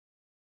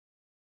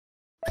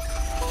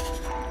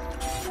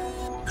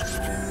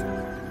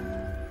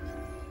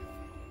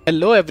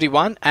Hello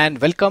everyone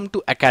and welcome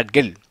to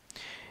Acadgild.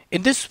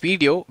 In this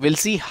video, we'll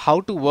see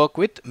how to work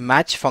with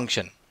match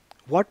function.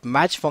 What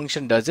match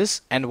function does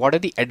is and what are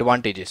the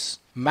advantages.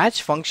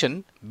 Match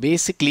function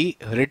basically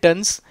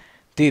returns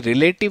the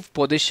relative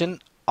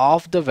position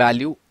of the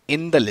value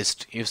in the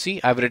list. You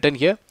see, I've written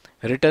here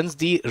returns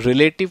the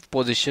relative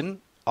position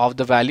of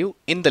the value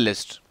in the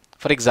list.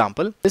 For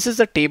example, this is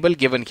the table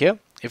given here.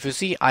 If you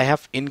see, I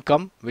have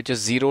income which is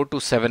 0 to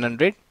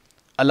 700,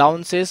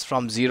 allowances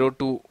from 0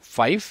 to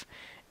 5,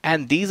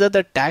 and these are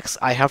the tax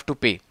I have to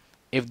pay.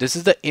 If this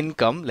is the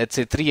income, let's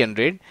say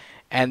 300,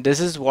 and this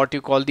is what you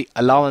call the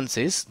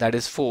allowances, that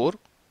is 4.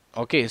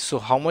 Okay, so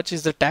how much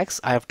is the tax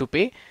I have to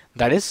pay?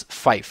 That is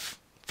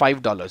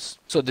 $5.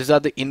 So these are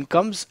the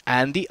incomes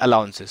and the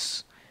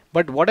allowances.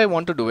 But what I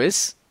want to do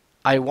is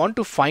I want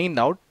to find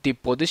out the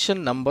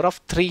position number of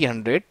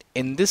 300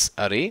 in this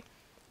array.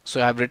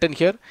 So I have written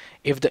here,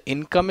 if the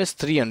income is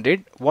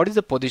 300, what is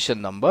the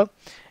position number?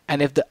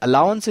 And if the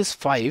allowance is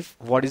 5,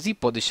 what is the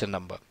position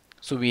number?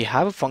 So we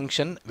have a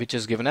function which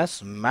is given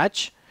as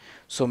match.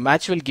 So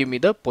match will give me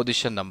the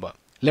position number.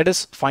 Let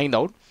us find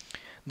out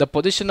the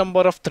position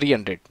number of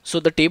 300. So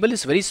the table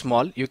is very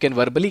small. You can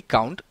verbally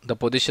count. The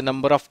position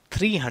number of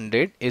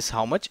 300 is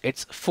how much?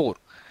 It's 4.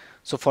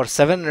 So for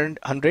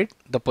 700,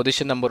 the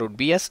position number would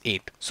be as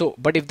 8. So,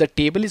 but if the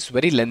table is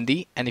very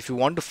lengthy and if you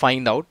want to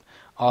find out,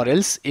 or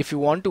else if you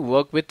want to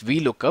work with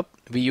VLOOKUP,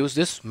 we use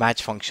this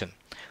match function.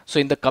 So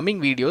in the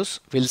coming videos,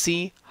 we'll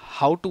see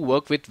how to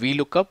work with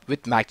VLOOKUP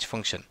with match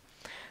function.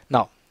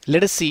 Now,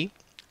 let us see.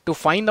 To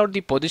find out the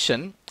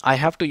position, I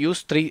have to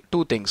use three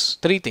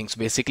things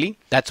basically.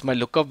 That's my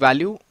lookup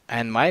value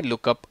and my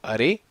lookup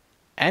array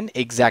and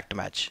exact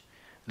match.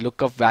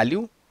 Lookup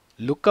value,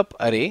 lookup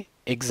array,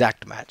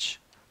 exact match.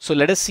 So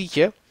let us see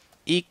here,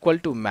 equal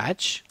to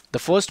match. The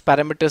first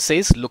parameter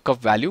says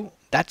lookup value.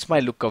 That's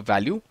my lookup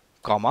value,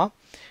 comma.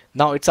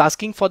 Now it's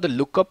asking for the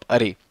lookup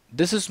array.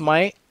 This is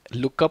my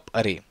lookup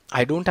array.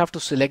 I don't have to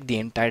select the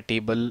entire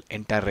table,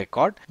 entire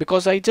record,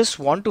 because I just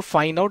want to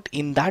find out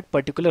in that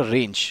particular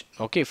range,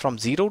 okay, from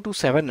 0 to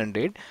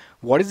 700,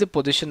 what is the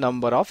position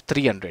number of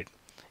 300,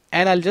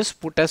 and I'll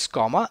just put as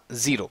comma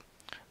 0.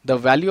 The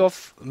value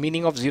of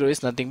meaning of 0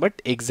 is nothing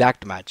but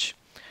exact match.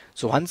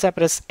 So once I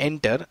press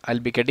enter, I'll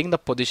be getting the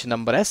position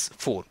number as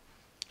 4.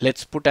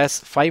 Let's put as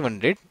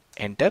 500,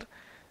 enter.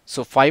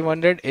 So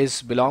 500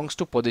 belongs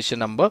to position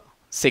number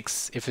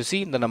 6. If you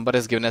see, the number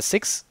is given as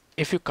 6.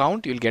 If you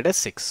count, you'll get a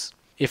 6.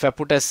 If I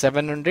put as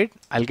 700,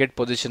 I'll get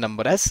position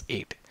number as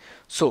 8.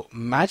 So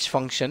match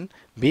function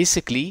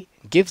basically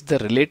gives the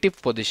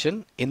relative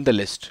position in the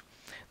list.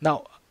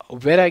 Now,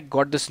 where I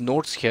got this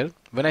notes here,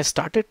 when I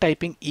started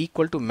typing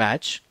equal to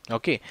match,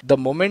 okay, the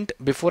moment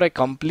before I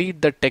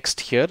complete the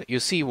text here,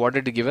 you see what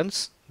it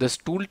gives. This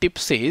tooltip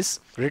says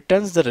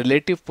returns the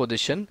relative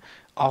position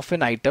of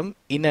an item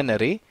in an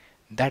array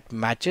that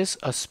matches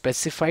a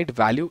specified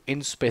value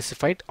in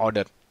specified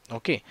order.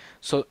 Okay,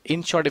 so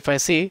in short, if I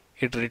say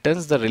it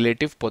returns the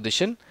relative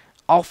position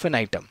of an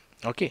item.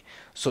 Okay,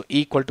 so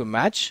equal to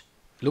match,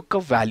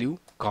 lookup value,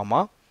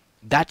 comma,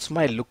 that's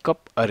my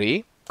lookup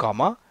array,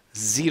 comma,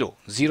 0.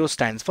 0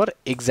 stands for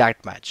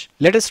exact match.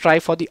 Let us try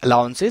for the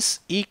allowances,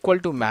 equal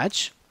to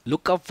match,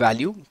 lookup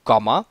value,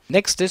 comma,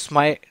 next is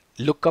my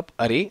lookup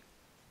array,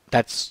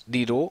 that's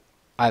the row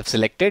I've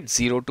selected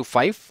 0 to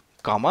 5,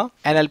 comma,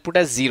 and I'll put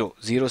as 0.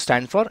 0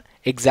 stands for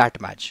exact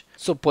match.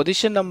 So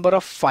position number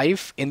of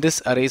 5 in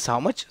this array is how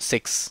much?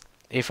 6.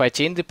 If I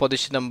change the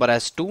position number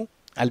as 2,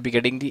 I'll be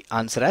getting the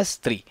answer as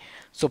 3.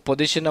 So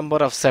position number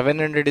of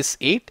 700 is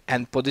 8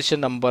 and position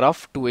number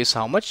of 2 is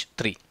how much?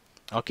 3.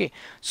 Okay,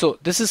 so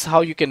this is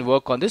how you can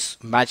work on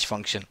this match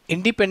function.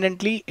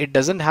 Independently, it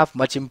doesn't have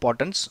much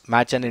importance,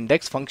 match and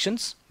index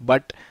functions,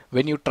 but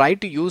when you try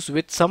to use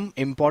with some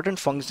important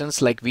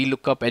functions like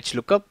VLOOKUP,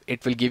 HLOOKUP,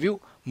 it will give you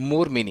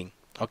more meaning.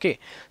 Okay,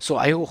 so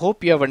I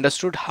hope you have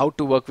understood how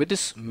to work with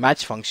this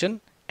match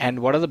function and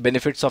what are the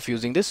benefits of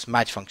using this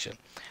match function.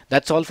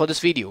 That's all for this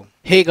video.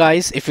 Hey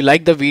guys, if you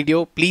like the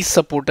video, please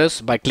support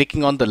us by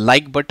clicking on the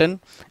like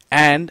button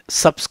and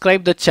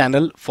subscribe the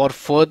channel for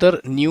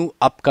further new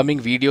upcoming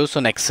videos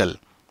on Excel.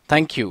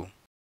 Thank you.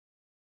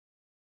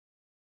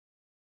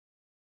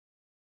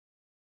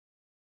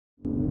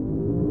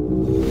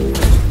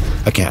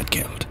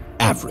 Acadgild.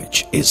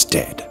 Average is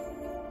dead.